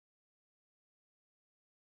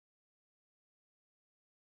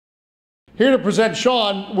Here to present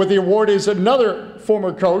Shawn with the award is another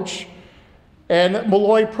former coach and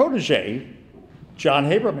Malloy protege, John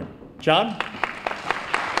Haberman. John?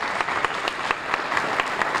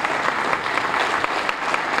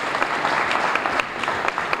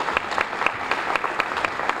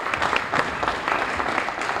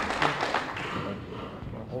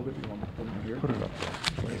 Put it up there,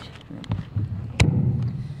 please.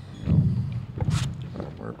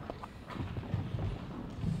 That'll work.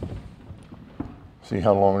 See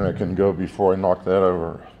how long I can go before I knock that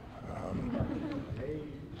over.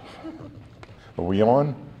 Are we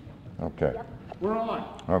on? Okay. We're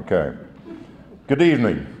on. Okay. Good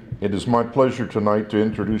evening. It is my pleasure tonight to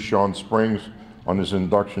introduce Shawn Spring on his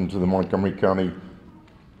induction to the Montgomery County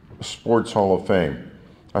Sports Hall of Fame.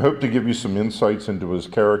 I hope to give you some insights into his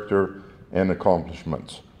character and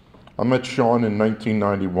accomplishments. I met Shawn in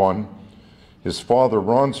 1991. His father,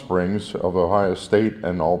 Ron Springs, of Ohio State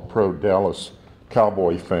and All-Pro Dallas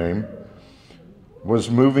Cowboy fame, was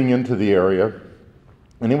moving into the area,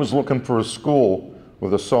 and he was looking for a school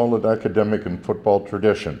with a solid academic and football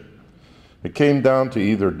tradition. It came down to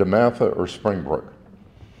either DeMatha or Springbrook.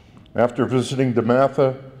 After visiting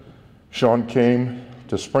DeMatha, Shawn came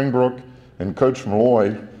to Springbrook, and Coach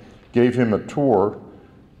Malloy gave him a tour,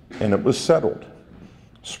 and it was settled.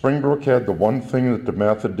 Springbrook had the one thing that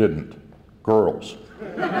DeMatha didn't: girls.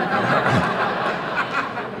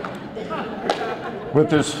 With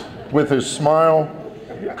his smile,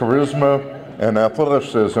 charisma, and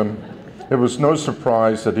athleticism, it was no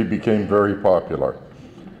surprise that he became very popular.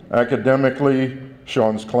 Academically,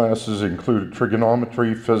 Shawn's classes included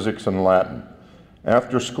trigonometry, physics, and Latin.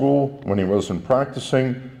 After school, when he wasn't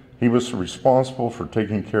practicing, he was responsible for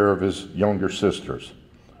taking care of his younger sisters.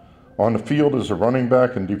 On the field as a running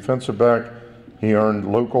back and defensive back, he earned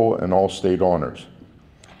local and all-state honors.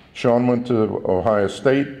 Shawn went to Ohio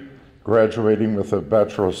State, graduating with a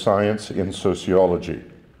Bachelor of Science in Sociology.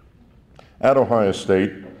 At Ohio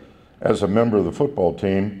State, as a member of the football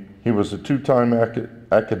team, he was a two-time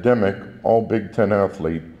academic All-Big Ten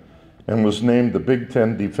athlete and was named the Big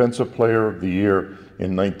Ten Defensive Player of the Year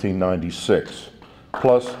in 1996.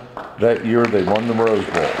 Plus, that year they won the Rose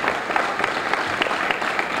Bowl.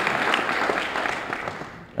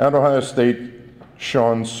 At Ohio State,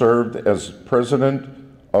 Shawn served as president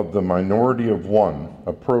of the Minority of One,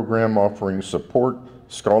 a program offering support,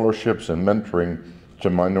 scholarships, and mentoring to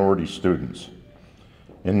minority students.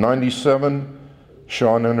 In '97,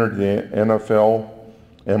 Shawn entered the NFL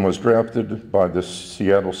and was drafted by the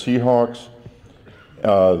Seattle Seahawks,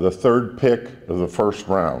 the third pick of the first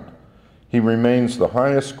round. He remains the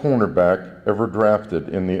highest cornerback ever drafted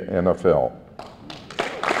in the NFL.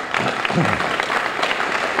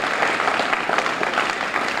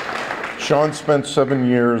 Shawn spent 7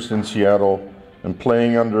 years in Seattle and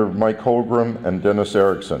playing under Mike Holmgren and Dennis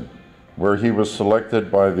Erickson, where he was selected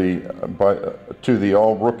to the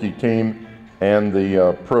all-rookie team and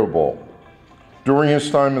the Pro Bowl. During his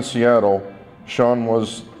time in Seattle, Shawn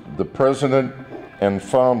was the president and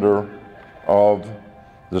founder of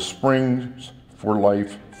the Springs for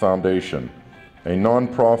Life Foundation, a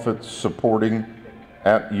nonprofit supporting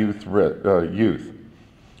youth.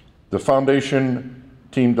 The foundation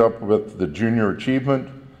teamed up with the Junior Achievement,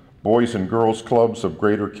 Boys and Girls Clubs of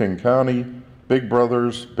Greater King County, Big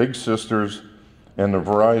Brothers, Big Sisters, and the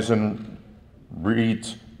Verizon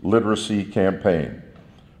Reads Literacy Campaign.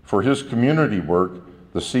 For his community work,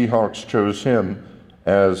 the Seahawks chose him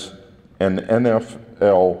as an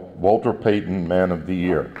NFL Walter Payton Man of the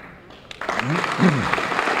Year.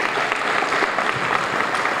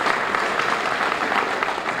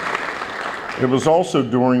 It was also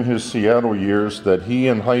during his Seattle years that he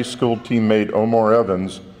and high school teammate Omar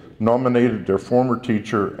Evans nominated their former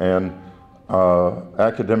teacher and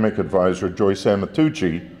academic advisor Joyce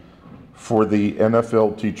Amatucci for the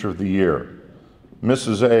NFL Teacher of the Year.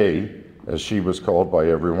 Mrs. A, as she was called by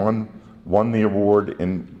everyone, won the award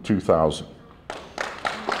in 2000.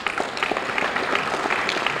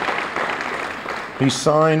 He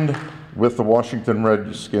signed with the Washington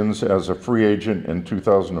Redskins as a free agent in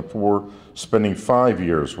 2004, spending 5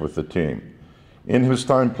 years with the team. In his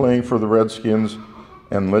time playing for the Redskins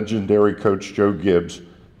and legendary coach Joe Gibbs,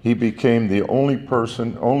 he became the only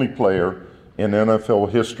player in NFL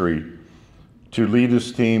history to lead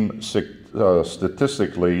his team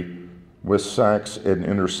statistically with sacks and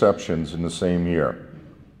interceptions in the same year.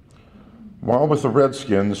 While with the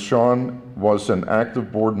Redskins, Shawn was an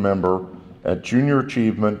active board member at Junior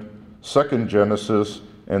Achievement, Second Genesis,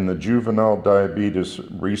 and the Juvenile Diabetes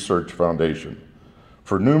Research Foundation.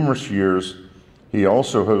 For numerous years, he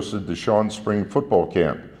also hosted the Shawn Spring football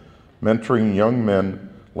camp, mentoring young men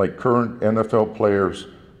like current NFL players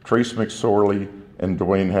Trace McSorley and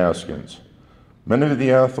Dwayne Haskins. Many of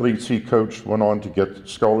the athletes he coached went on to get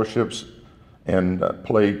scholarships and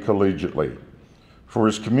played collegiately. For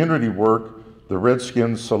his community work, the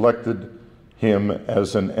Redskins selected him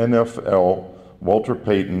as an NFL Walter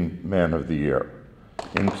Payton Man of the Year.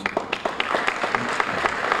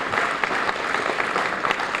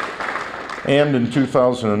 And in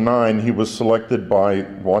 2009, he was selected by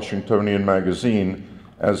Washingtonian Magazine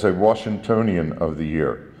as a Washingtonian of the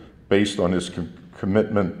Year, based on his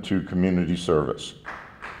commitment to community service.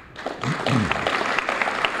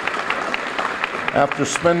 After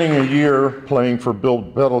spending a year playing for Bill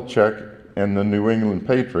Belichick and the New England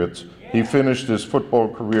Patriots, he finished his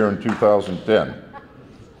football career in 2010.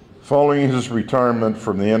 Following his retirement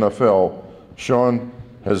from the NFL, Shawn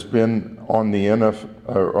has been on the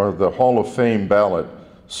the Hall of Fame ballot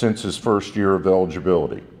since his first year of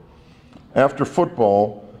eligibility. After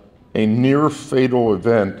football, a near-fatal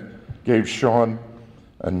event gave Shawn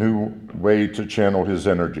a new way to channel his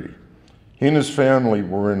energy. He and his family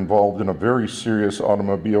were involved in a very serious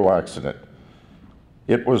automobile accident.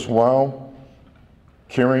 It was while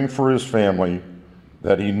caring for his family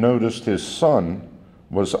that he noticed his son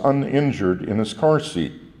was uninjured in his car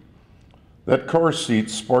seat. That car seat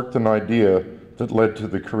sparked an idea that led to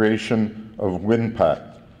the creation of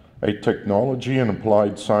WinPact, a technology and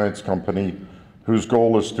applied science company whose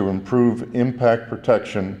goal is to improve impact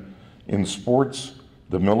protection in sports,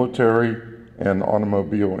 the military, and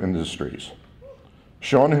automobile industries.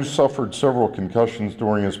 Shawn, who suffered several concussions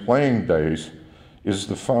during his playing days, is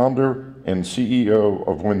the founder and CEO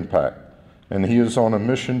of WinPact, and he is on a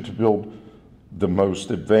mission to build the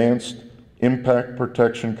most advanced impact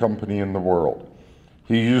protection company in the world.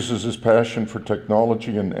 He uses his passion for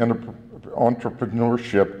technology and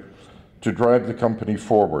entrepreneurship to drive the company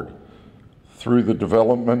forward. Through the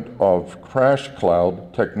development of Crash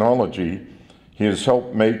Cloud technology, he has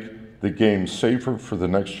helped make the game safer for the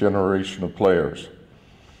next generation of players.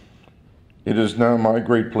 It is now my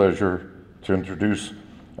great pleasure to introduce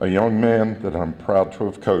a young man that I'm proud to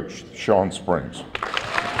have coached, Shawn Springs.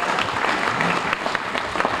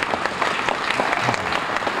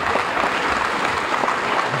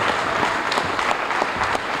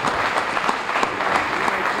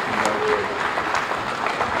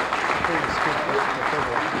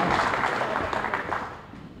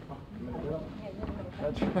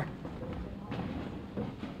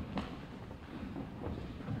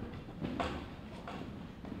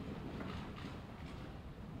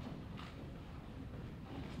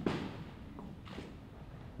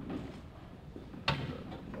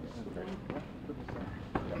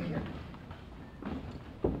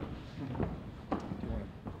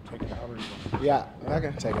 Yeah, I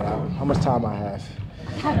can take it out. How much time I have?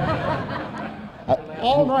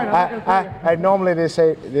 All right. Normally they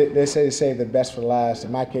say save the best for last.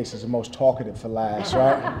 In my case, it's the most talkative for last,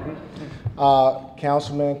 right?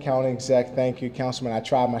 Councilman, county exec, thank you. Councilman, I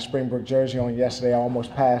tried my Springbrook jersey on yesterday. I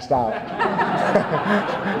almost passed out.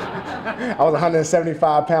 I was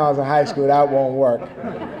 175 pounds in high school. That won't work.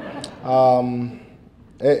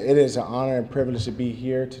 It is an honor and privilege to be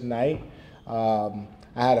here tonight.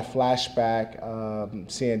 I had a flashback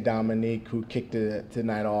seeing Dominique, who kicked the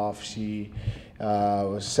night off. She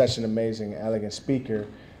was such an amazing, elegant speaker.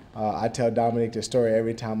 I tell Dominique the story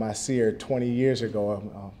every time I see her. 20 years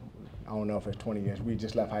ago, I don't know if it's 20 years, we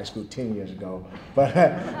just left high school 10 years ago.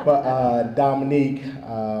 But Dominique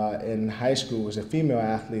in high school was a female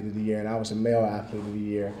athlete of the year, and I was a male athlete of the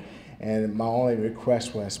year. And my only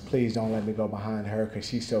request was, please don't let me go behind her because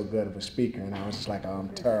she's so good of a speaker. And I was just like, oh, I'm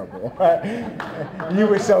terrible. You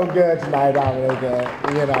were so good tonight, Dominic,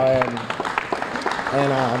 you know,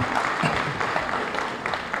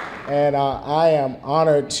 and I am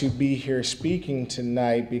honored to be here speaking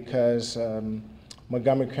tonight because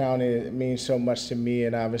Montgomery County means so much to me,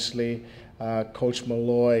 and obviously Coach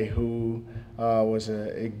Malloy, who was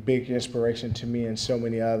a big inspiration to me and so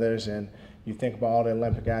many others. And you think about all the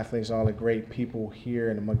Olympic athletes, all the great people here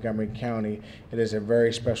in Montgomery County. It is a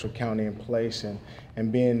very special county and place, and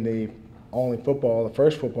being the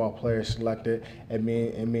first football player selected, it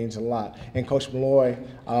means a lot. And Coach Malloy,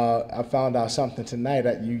 I found out something tonight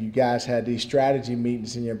that you guys had these strategy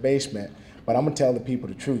meetings in your basement, but I'm gonna tell the people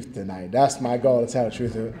the truth tonight. That's my goal, to tell the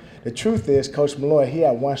truth. The truth is, Coach Malloy, he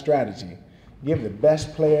had one strategy: give the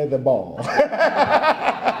best player the ball.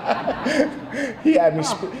 He had me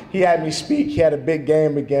speak. He had a big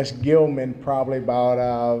game against Gilman probably about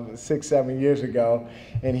 6-7 years ago,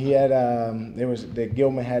 and he had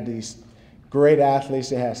Gilman had these great athletes.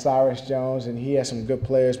 They had Cyrus Jones, and he had some good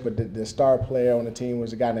players, but the star player on the team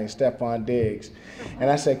was a guy named Stephon Diggs. And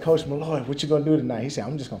I said, Coach Malloy, what you gonna do tonight? He said,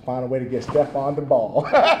 I'm just gonna find a way to get Stephon the ball.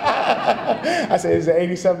 I said, is it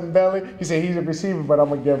 87 belly? He said, he's a receiver, but I'm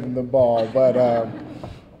gonna give him the ball. But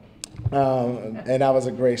and that was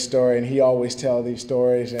a great story, and he always tells these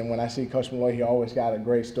stories, and when I see Coach Malloy, he always got a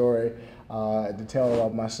great story to tell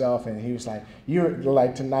about myself. And he was like,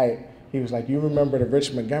 like tonight, he was like, you remember the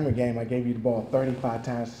Richmond Montgomery game? I gave you the ball 35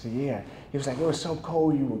 times. I said, yeah. He was like, it was so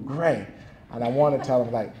cold, you were gray. And I wanted to tell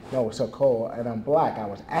him, like, no, it was so cold, and I'm black. I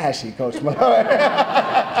was ashy, Coach Malloy.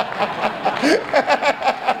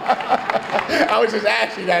 I was just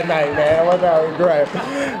ashy that night, man. That was great.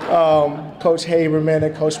 Coach Haberman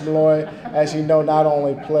and Coach Malloy, as you know, not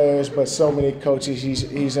only players, but so many coaches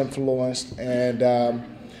he's influenced. And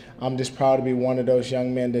I'm just proud to be one of those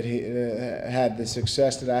young men that he had the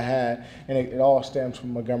success that I had. And it all stems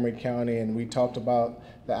from Montgomery County. And we talked about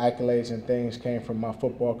the accolades and things came from my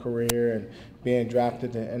football career and being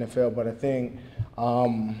drafted in the NFL. But I think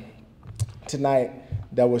tonight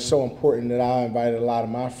that was so important that I invited a lot of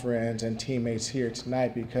my friends and teammates here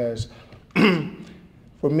tonight, because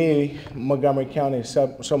for me, Montgomery County is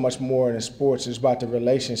so much more than sports. It's about the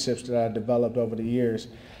relationships that I developed over the years.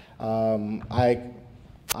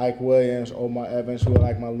 Ike Williams, Omar Evans, who are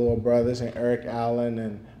like my little brothers, and Eric Allen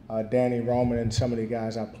and Danny Roman, and some of the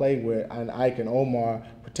guys I played with. And Ike and Omar,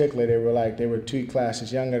 particularly, they were 2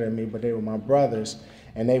 classes younger than me, but they were my brothers.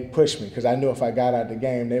 And they pushed me, because I knew if I got out the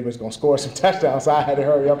game, they was going to score some touchdowns, so I had to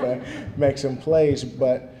hurry up and make some plays.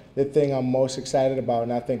 But the thing I'm most excited about,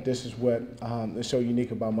 and I think this is what is so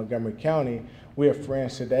unique about Montgomery County, we are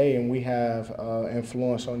friends today, and we have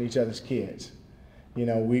influence on each other's kids. You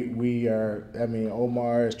know, we are, I mean,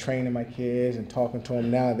 Omar is training my kids and talking to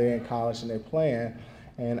them now. They're in college and they're playing.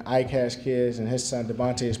 And Ike has kids, and his son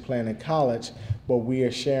Devontae is playing in college. But we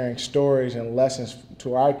are sharing stories and lessons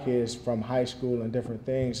to our kids from high school and different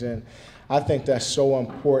things. And I think that's so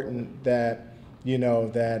important that, you know,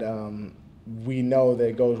 that we know that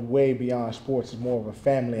it goes way beyond sports. It's more of a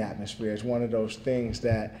family atmosphere. It's one of those things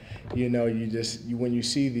that, you know, when you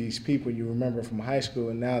see these people you remember from high school,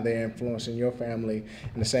 and now they're influencing your family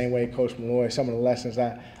in the same way Coach Malloy. Some of the lessons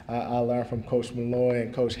I learned from Coach Malloy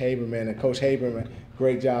and Coach Haberman. And Coach Haberman,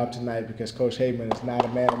 great job tonight, because Coach Haberman is not a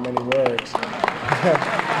man of many words.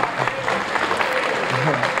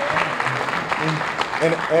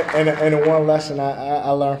 And the one lesson I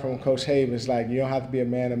learned from Coach Habe is, like, you don't have to be a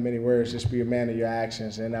man of many words, just be a man of your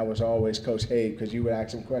actions. And that was always Coach Habe, because you would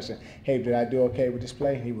ask him questions, Habe, did I do okay with this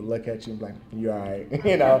play? He would look at you and be like, you all right,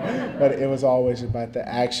 you know? But it was always about the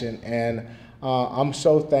action. And I'm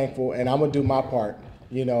so thankful, and I'm going to do my part,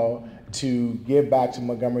 you know, to give back to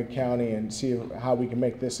Montgomery County and see how we can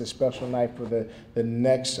make this a special night for the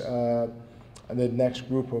next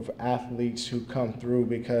group of athletes who come through,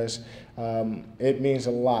 because it means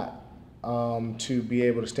a lot to be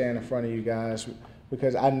able to stand in front of you guys,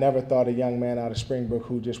 because I never thought a young man out of Springbrook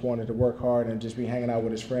who just wanted to work hard and just be hanging out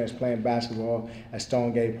with his friends playing basketball at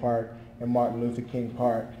Stonegate Park and Martin Luther King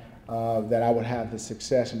Park, that I would have the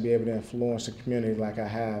success and be able to influence the community like I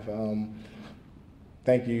have.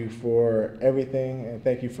 Thank you for everything, and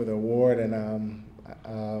thank you for the award, and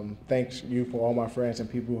thanks you for all my friends and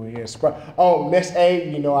people who are here. Oh, Miss A,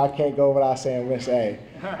 you know I can't go without saying Miss A.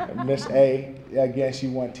 Miss A, again, she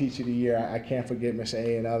won Teacher of the Year. I can't forget Miss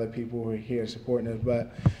A and other people who are here supporting us.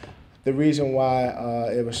 But the reason why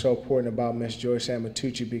it was so important about Miss Joyce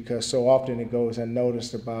Amatucci, because so often it goes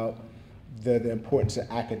unnoticed about the importance of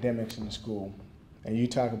academics in the school. And you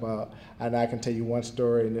talk about, and I can tell you one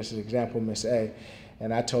story, and this is an example of Miss A.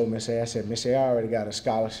 And I told Miss A, I said, Miss A, I already got a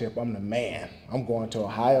scholarship. I'm the man. I'm going to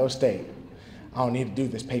Ohio State. I don't need to do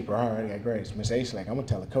this paper. I already got grades. Miss A's like, I'm going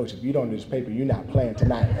to tell the coach, if you don't do this paper, you're not playing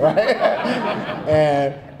tonight, right?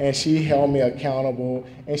 and she held me accountable.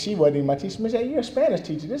 And she wasn't even my teacher. Miss A, you're a Spanish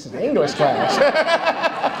teacher. This is English class.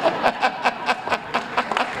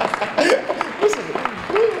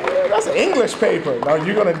 That's an English paper. No,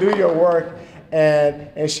 you're going to do your work.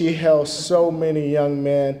 And she held so many young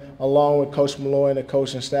men, along with Coach Malloy and the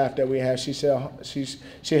coaching staff that we have. She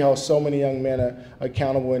held so many young men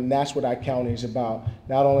accountable, and that's what our county is about.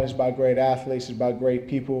 Not only is it about great athletes, it's about great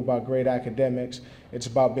people, about great academics. It's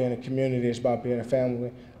about being a community. It's about being a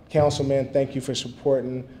family. Councilman, thank you for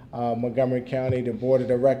supporting Montgomery County. The board of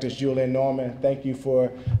directors, Julian Norman, thank you for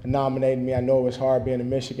nominating me. I know it was hard being a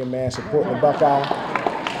Michigan man supporting the Buckeye.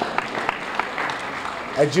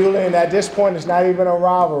 Julian, at this point, it's not even a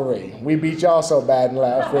rivalry. We beat y'all so bad in the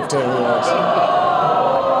last 15 years.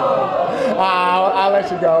 I'll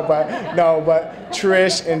let you go, but no, but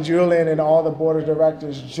Trish and Julian and all the board of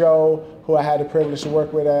directors, Joe, who I had the privilege to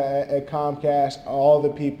work with at Comcast, all the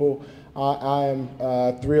people, I am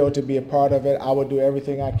thrilled to be a part of it. I will do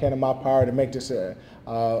everything I can in my power to make this a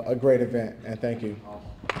great event, and thank you.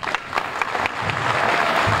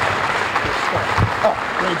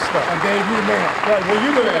 Great stuff. And Dave, you the man. Right, well,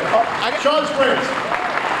 you the man. Shawn Spring.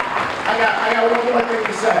 I got one more thing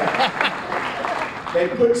to say. They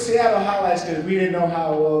put Seattle highlights because we didn't know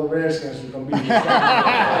how well the Redskins were going to be. I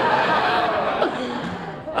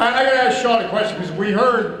got to ask Shawn a question because we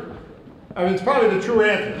heard, I mean, it's probably the true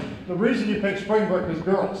answer. The reason you picked Springbrook is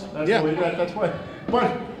girls. That's that's why.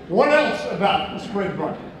 But what else about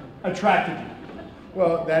Springbrook attracted you?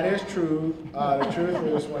 Well, that is true. The truth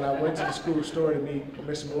is, when I went to the school store to meet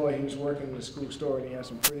Mr. Malloy, he was working in the school store and he had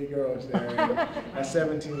some pretty girls there. And at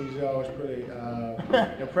 17 years old, I was pretty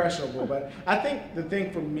impressionable. But I think the thing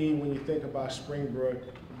for me, when you think about Springbrook,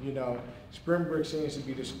 you know, Springbrook seems to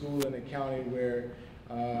be the school in the county where,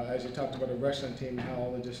 as you talked about the wrestling team, how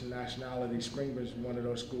all the different nationalities, Springbrook is one of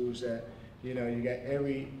those schools that, you know, you got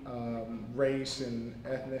every race and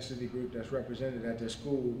ethnicity group that's represented at this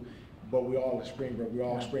school. But we all are Springbrook. We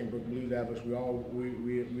all Springbrook Blue Devils. We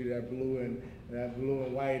that blue and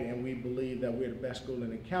white, and we believe that we're the best school in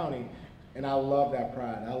the county. And I love that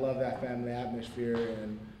pride. I love that family atmosphere,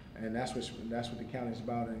 and that's what the county's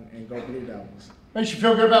about. And go Blue Devils. Makes you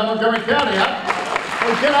feel good about Montgomery County, huh?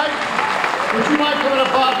 Hey, would you mind coming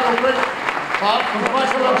up, Bob, real quick? Bob, would you mind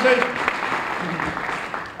coming up and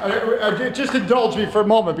say? Just indulge me for a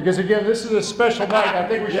moment, because again, this is a special night. I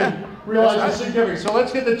think we should realize the significance. So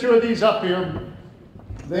let's get the two of these up here.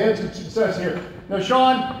 The answer says here. Now,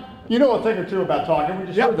 Shawn, you know a thing or two about talking. We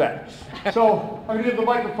just heard that. So I'm going to give the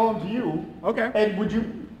microphone to you. Okay. And would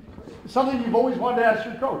you, something you've always wanted to ask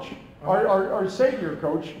your coach, or say to your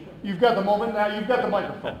coach, you've got the moment now, you've got the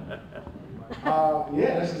microphone.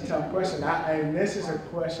 Yeah, this is a tough question. And this is a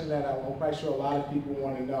question that I'm quite sure a lot of people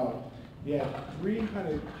want to know. You have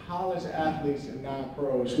 300 college athletes and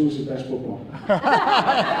non-pros. Who's the best football? That's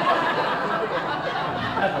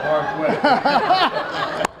a hard question.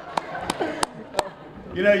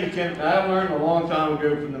 You know, you can. I learned a long time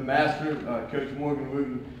ago from the master, Coach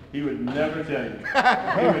Morgan. He would never tell you.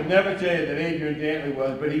 He would never tell you that Adrian Dantley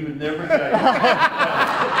was, but he would never tell you.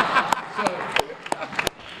 So,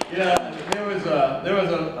 yeah,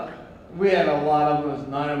 we had a lot of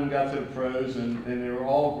them. 9 of them got to the pros, and they were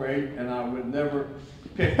all great. And I would never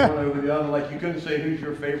pick one over the other. Like you couldn't say who's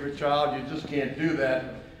your favorite child. You just can't do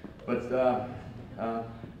that. But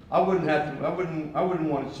I wouldn't have to. I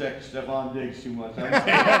wouldn't want to check Stephon Diggs too much. I'm just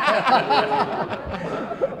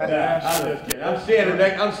kidding.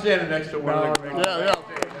 I'm standing next to one of the great. Yeah.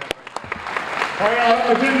 All right,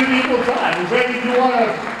 I'll give you equal time. Is there anything you want to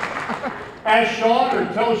ask Shawn or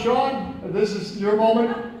tell Shawn? This is your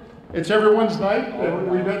moment. It's everyone's night.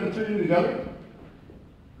 We got the two of you together.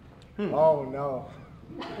 Oh no.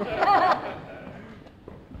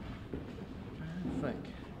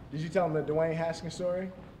 Did you tell him the Dwayne Haskins story?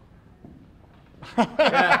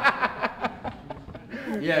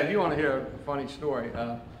 Yeah, if you want to hear a funny story.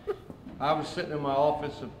 I was sitting in my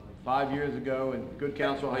office 5 years ago in Good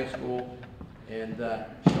Counsel High School, and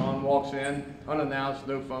Shawn walks in, unannounced,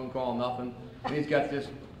 no phone call, nothing. And he's got this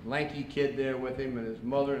lanky kid there with him, and his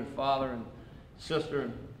mother and father and sister.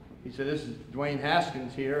 And he said, "This is Dwayne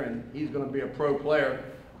Haskins here, and he's going to be a pro player.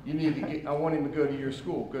 You need to get, I want him to go to your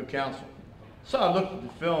school, Good Counsel." So I looked at the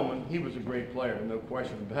film, and he was a great player, no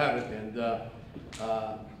question about it. And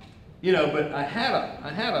you know, but I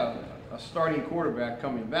had a starting quarterback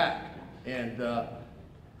coming back, and I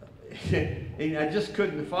just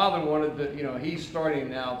couldn't. The father wanted to, you know, he's starting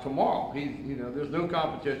now tomorrow. You know, there's no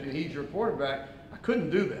competition. He's your quarterback. I couldn't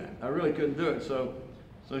do that. I really couldn't do it. So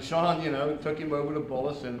Shawn, you know, took him over to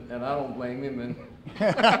Bullis, and I don't blame him. And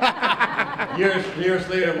years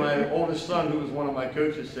later, my oldest son, who was one of my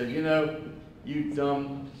coaches, said, "You know, you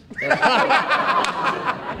dumb.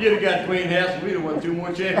 You'd have got Dwayne Haskins. We'd have won 2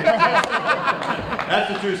 more championships."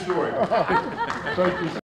 That's a true story.